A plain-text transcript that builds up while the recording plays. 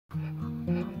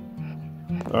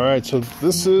All right, so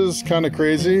this is kind of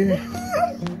crazy.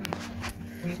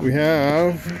 We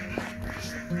have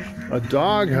a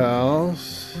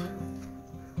doghouse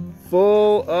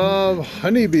full of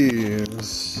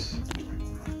honeybees.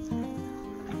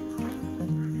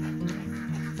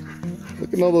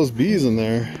 Look at all those bees in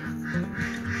there.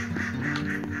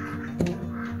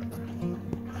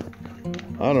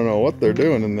 I don't know what they're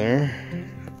doing in there.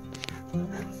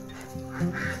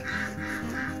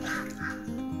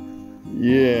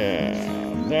 Yeah,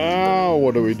 now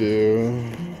what do?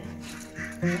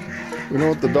 We don't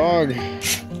want the dog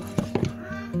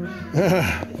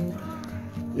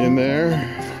in there.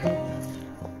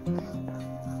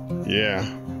 Yeah.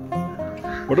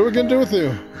 What are we gonna do with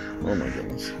you? Oh my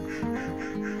goodness.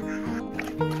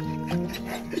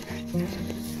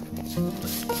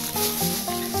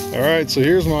 All right, so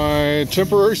here's my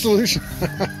temporary solution.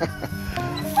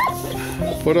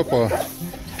 Put up a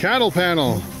cattle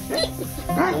panel.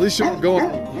 At least you won't go.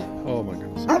 Oh my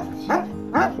goodness.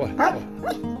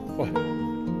 What?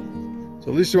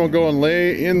 So at least you won't go and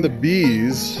lay in the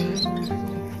bees.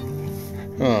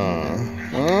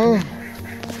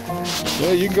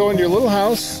 Yeah, you can go in your little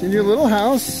house.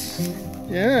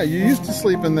 Yeah, you used to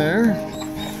sleep in there.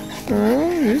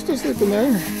 You used to sleep in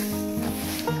there.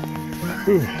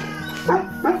 Whew.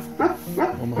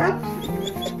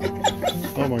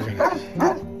 Oh my goodness.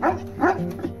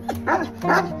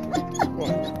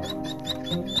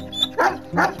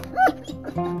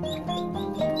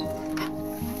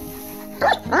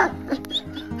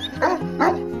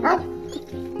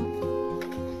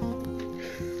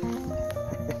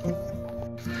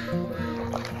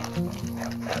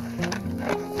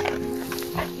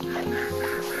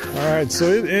 Alright, so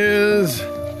it is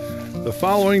the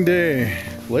following day,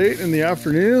 late in the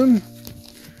afternoon,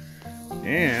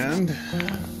 and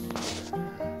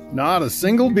not a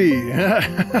single bee.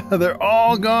 They're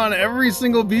all gone. Every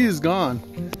single bee is gone,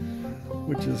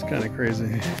 which is kind of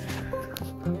crazy.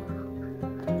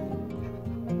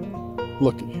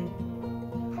 Lucky.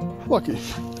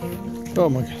 Oh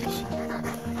my goodness.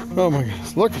 Oh my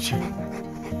goodness. Look at you.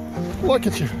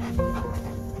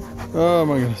 Oh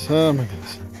my goodness.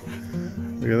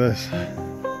 Look at this.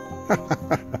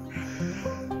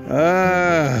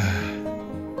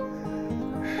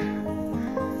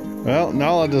 Well,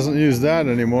 Nala doesn't use that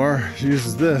anymore. She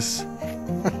uses this.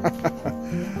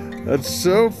 That's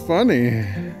so funny.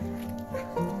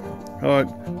 Oh, it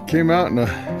came out in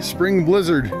a spring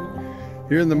blizzard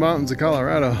here in the mountains of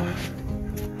Colorado.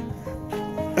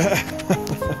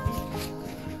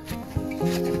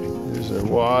 There's our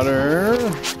water.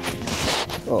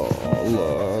 Oh,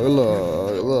 look.